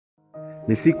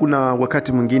Ni siku na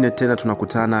wakati mwingine tena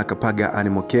tunakutana Kapaga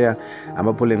Animal Care,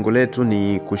 ambapo lengo letu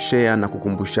ni kushare na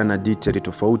kukumbushana detail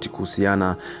tofauti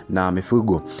kuhusiana na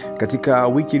mifugo. Katika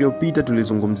wiki iliyopita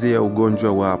tulizungumzia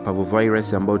ugonjwa wa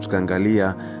parvovirus ambao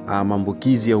tukaangalia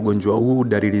maambukizi ya ugonjwa huu,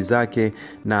 dalili zake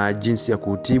na jinsi ya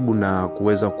kutibu na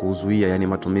kuweza kuzuia, yani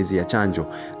matumizi ya chanjo.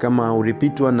 Kama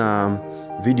ulipitwa na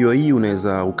video hii,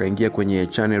 unaweza ukaingia kwenye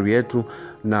channel yetu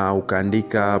na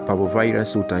ukaandika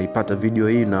parvovirus, utaipata video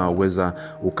hii na uweza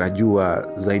ukajua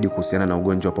zaidi kuhusiana na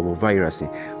ugonjwa wa parvovirus.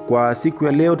 Kwa siku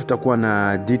ya leo tutakuwa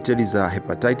na details za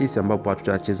hepatitis, ambapo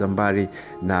hatutacheza mbali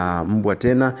na mbwa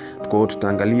tena. Kwa hiyo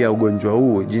tutaangalia ugonjwa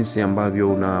huu, jinsi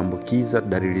ambavyo unaambukiza,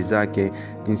 dalili zake,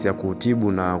 jinsi ya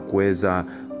kutibu na kuweza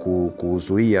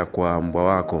kuzuia kwa mbwa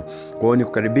wako. Kwa hiyo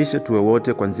nikukaribisha tuwe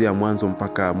wote kuanzia mwanzo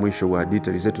mpaka mwisho wa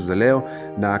details zetu za leo.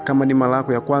 Na kama ni mara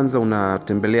yako ya kwanza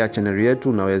unatembelea channel yetu,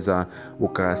 unaweza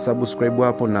ukasubscribe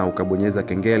hapo na ukabonyeza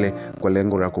kengele kwa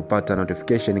lengo la kupata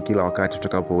notification kila wakati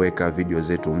tutakapoweka video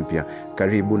zetu mpya.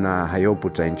 Karibu na I hope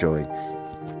uta enjoy.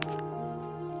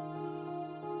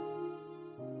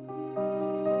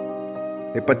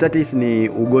 Hepatitis ni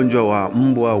ugonjwa wa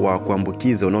mbwa wa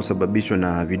kuambukiza unaosababishwa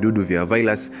na vidudu vya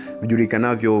virus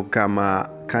vijulikanavyo kama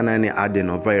canine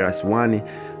adenovirus 1,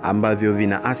 ambavyo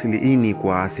vina asili ini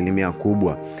kwa asilimia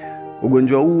kubwa.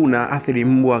 Ugonjwa huu unaathiri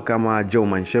mbwa kama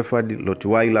German Shepherd,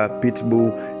 Rottweiler,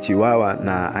 Pitbull, Chihuahua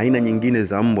na aina nyingine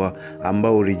za mbwa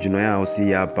ambao original yao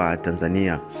si hapa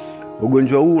Tanzania.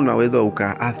 Ugonjwa huu unaweza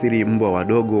ukaathiri mbwa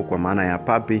wadogo kwa maana ya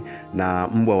puppy na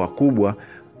mbwa wakubwa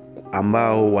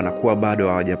ambao wanakuwa bado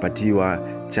hawajapatiwa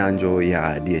chanjo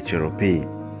ya DHRP.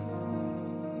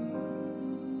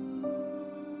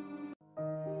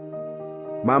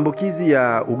 Maambukizi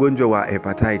ya ugonjwa wa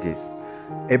hepatitis.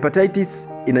 Hepatitis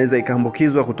inaweza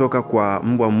ikaambukizwa kutoka kwa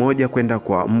mbwa mmoja kwenda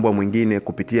kwa mbwa mwingine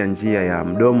kupitia njia ya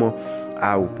mdomo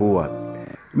au pua.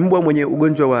 Mbwa mwenye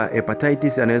ugonjwa wa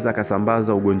hepatitis anaweza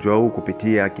akasambaza ugonjwa huu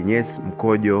kupitia kinyesi,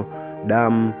 mkojo,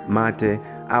 damu, mate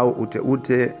au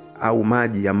ute au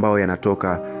maji ambayo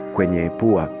yanatoka kwenye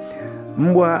pua.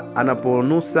 Mbwa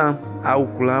anaponusa au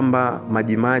kulamba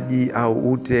majimaji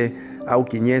au ute au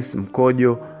kinyesi,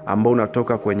 mkojo ambao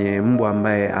unatoka kwenye mbwa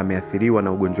ambaye ameathiriwa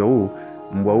na ugonjwa huu,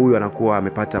 mbwa huyu anakuwa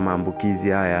amepata maambukizi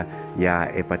haya ya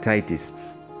hepatitis.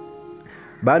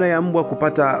 Baada ya mbwa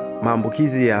kupata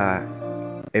maambukizi ya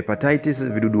hepatitis,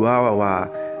 vidudu hawa wa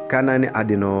canine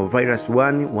adenovirus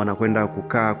 1 wanakwenda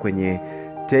kukaa kwenye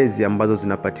tezi ambazo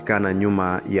zinapatikana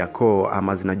nyuma ya koo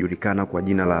ama zinajulikana kwa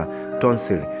jina la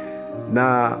tonsil.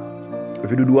 Na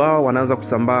vidudu hao wanaanza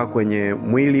kusambaa kwenye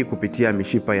mwili kupitia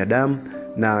mishipa ya damu,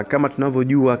 na kama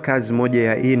tunavyojua kazi moja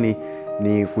ya ini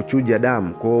ni kuchuja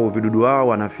damu. Kwa hiyo vidudu hao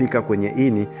wanafika kwenye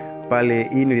ini pale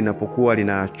ini linapokuwa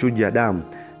linachuja damu,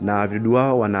 na vidudu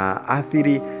hao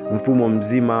wanaathiri mfumo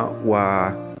mzima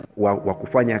wa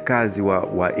kufanya kazi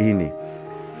wa ini.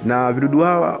 Na vidudu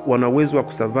hawa wana uwezo wa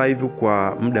kusurvive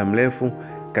kwa muda mrefu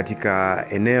katika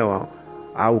eneo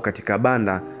au katika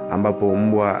banda ambapo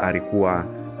mbwa alikuwa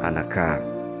anakaa.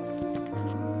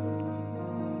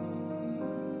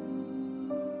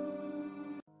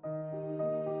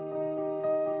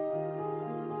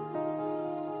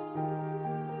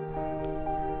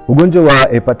 Ugonjwa wa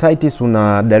hepatitis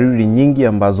una dalili nyingi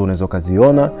ambazo unaweza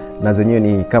kuziona, na zenyewe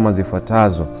ni kama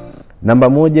zifuatazo. Namba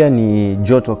moja ni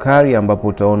joto kali, ambapo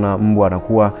utaona mbwa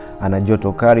anakuwa ana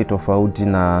joto kali tofauti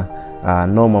na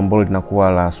normal ambalo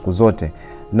linakuwa la siku zote.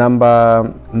 Namba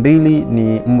mbili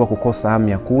ni mbwa kukosa hamu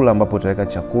ya kula, ambapo utaweka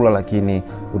chakula lakini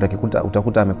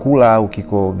utakuta amekula au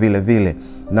kiko vile vile.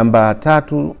 Namba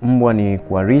tatu, mbwa ni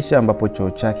kuharisha, ambapo choo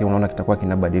chake unaona kitakuwa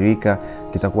kinabadilika,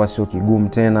 kitakuwa sio kigumu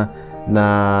tena.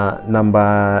 Na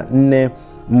namba 4,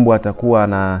 mbwa atakuwa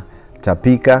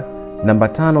anatapika. Namba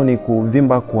 5 ni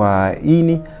kuvimba kwa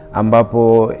ini,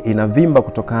 ambapo inavimba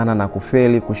kutokana na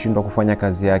kufeli, kushindwa kufanya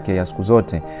kazi yake ya siku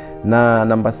zote. Na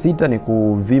namba 6 ni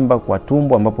kuvimba kwa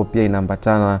tumbo, ambapo pia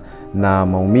inaambatana na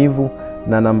maumivu.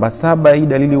 Na namba 7, hii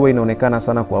dalili huwa inaonekana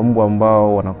sana kwa mbwa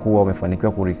ambao wanakuwa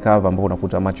wamefanikiwa kurecover, ambao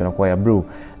unakuta macho yanakuwa ya blue.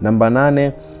 Namba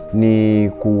 8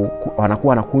 ni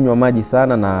wanakuwa anakunywa maji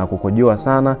sana na kukojoa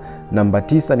sana. Namba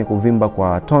 9 ni kuvimba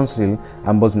kwa tonsil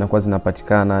ambazo zinakuwa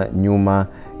zinapatikana nyuma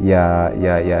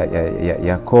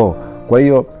ya koo. Kwa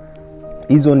hiyo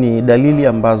hizo ni dalili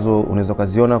ambazo unaweza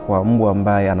kuziona kwa mbwa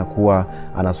ambaye anakuwa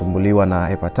anasumbuliwa na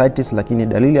hepatitis. Lakini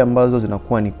dalili ambazo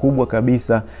zinakuwa ni kubwa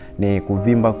kabisa ni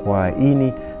kuvimba kwa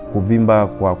ini, kuvimba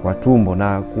kwa tumbo.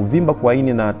 Na kuvimba kwa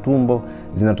ini na tumbo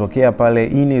zinatokea pale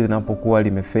ini linapokuwa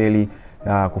limefeli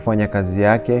kufanya kazi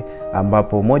yake,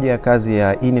 ambapo moja ya kazi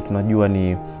ya ini tunajua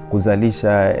ni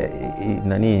kuzalisha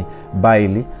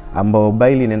bile ambao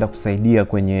bile inaenda kusaidia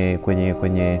kwenye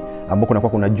ambao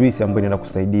kuna juice ambayo inaenda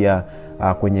kusaidia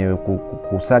kwenye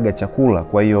kusaga chakula.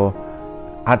 Kwa hiyo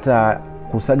hata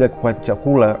kusaga kwa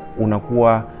chakula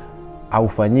unakuwa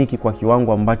haufanyiki kwa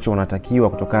kiwango ambacho unatakiwa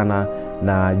kutokana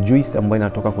na juice ambayo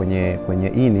inatoka kwenye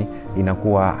ini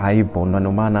inakuwa haipo.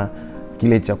 Ndio maana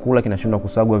kile chakula kinashindwa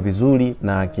kusagwa vizuri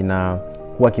na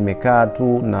kinakuwa kimekaa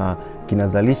tu na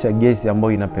kinazalisha gesi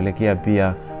ambayo inapelekea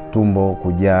pia tumbo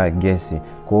kujaa gesi.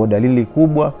 Kwa hiyo dalili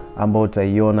kubwa ambayo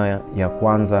utaiona ya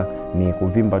kwanza ni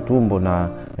kuvimba tumbo na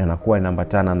inakuwa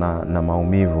inaambatana na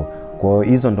maumivu. Kwa hiyo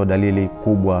hizo ndo dalili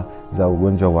kubwa za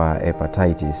ugonjwa wa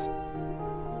hepatitis.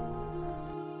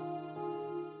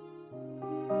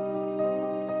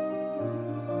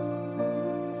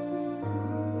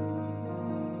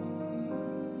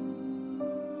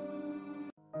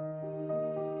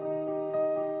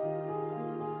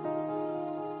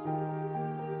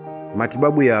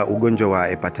 Matibabu ya ugonjwa wa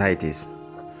hepatitis.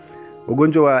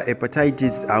 Ugonjwa wa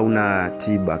hepatitis hauna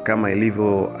tiba kama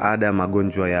ilivyo ada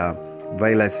magonjwa ya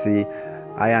virusi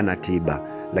hayana tiba.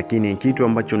 Lakini kitu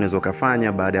ambacho unaweza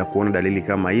kufanya baada ya kuona dalili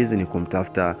kama hizi ni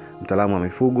kumtafuta mtaalamu wa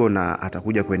mifugo, na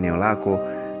atakuja kwenye eneo lako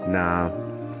na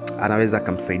anaweza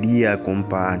kumsaidia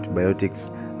kumpa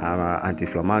antibiotics,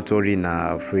 anti-inflammatory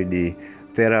na fluid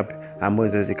therapy ambazo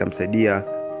zinaweza kumsaidia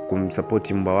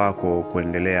kumsupport mbwa wako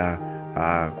kuendelea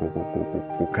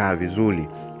kukaa vizuri.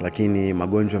 Lakini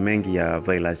magonjwa mengi ya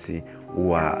virusi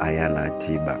huwa hayana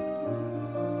tiba.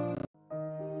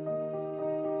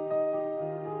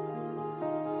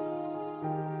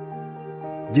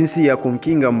 Jinsi ya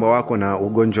kumkinga mbwa wako na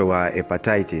ugonjwa wa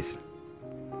hepatitis.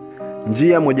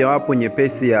 Njia mojawapo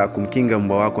nyepesi ya kumkinga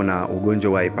mbwa wako na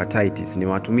ugonjwa wa hepatitis ni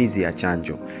matumizi ya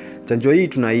chanjo. Chanjo hii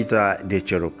tunaita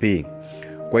DHLP.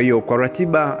 Kwa hiyo kwa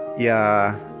ratiba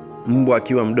ya mbwa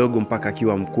akiwa mdogo mpaka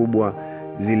akiwa mkubwa,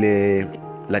 zile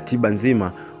ratiba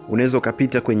nzima unaweza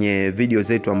ukapita kwenye video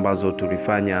zetu ambazo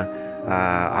tulifanya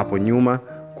hapo nyuma.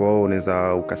 Kwa hiyo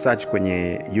unaweza ukasearch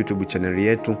kwenye YouTube channel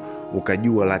yetu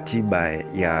ukajua ratiba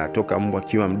ya toka mbwa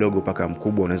akiwa mdogo mpaka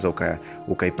mkubwa unaweza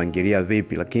ukaipangilia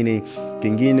vipi. Lakini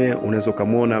kingine unaweza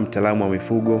kumuona mtaalamu wa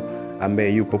mifugo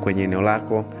ambaye yupo kwenye eneo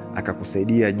lako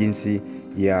akakusaidia jinsi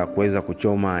ya kuweza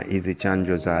kuchoma hizi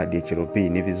chanjo za DHLP.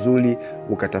 Ni vizuri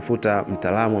ukatafuta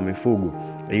mtaalamu wa mifugo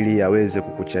ili aweze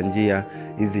kukuchanjia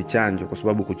hizi chanjo, kwa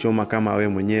sababu kuchoma kama we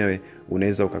mwenyewe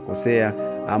unaweza ukakosea,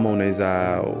 ama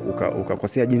unaweza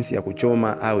ukakosea jinsi ya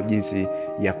kuchoma au jinsi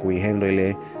ya kuihandle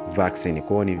ile vaccine. Kwa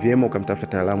hiyo ni vyema ukamtafuta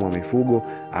mtaalamu wa mifugo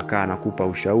akaa anakupa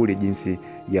ushauri jinsi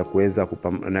ya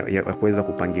kuweza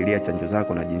kupangilia chanjo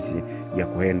zako na jinsi ya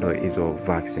kuhandle hizo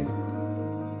vaccine.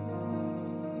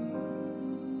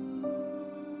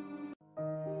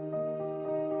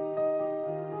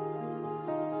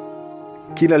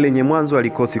 Kila lenye mwanzo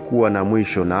halikosi kuwa na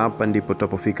mwisho, na hapa ndipo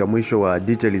tutapofika mwisho wa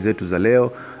details zetu za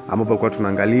leo, ambapo kwa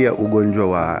tunaangalia ugonjwa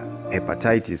wa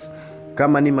hepatitis.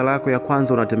 Kama ni mara yako ya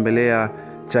kwanza unatembelea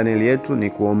channel yetu, ni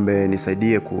kuombe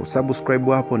nisaidie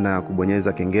kusubscribe hapo na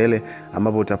kubonyeza kengele,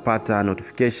 ambapo utapata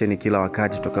notification kila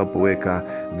wakati tutakapoweka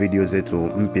video zetu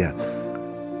mpya.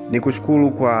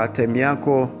 Nikushukuru kwa time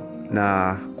yako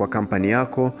na kwa kampani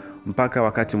yako. Mpaka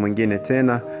wakati mwingine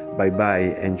tena, bye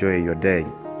bye, enjoy your day.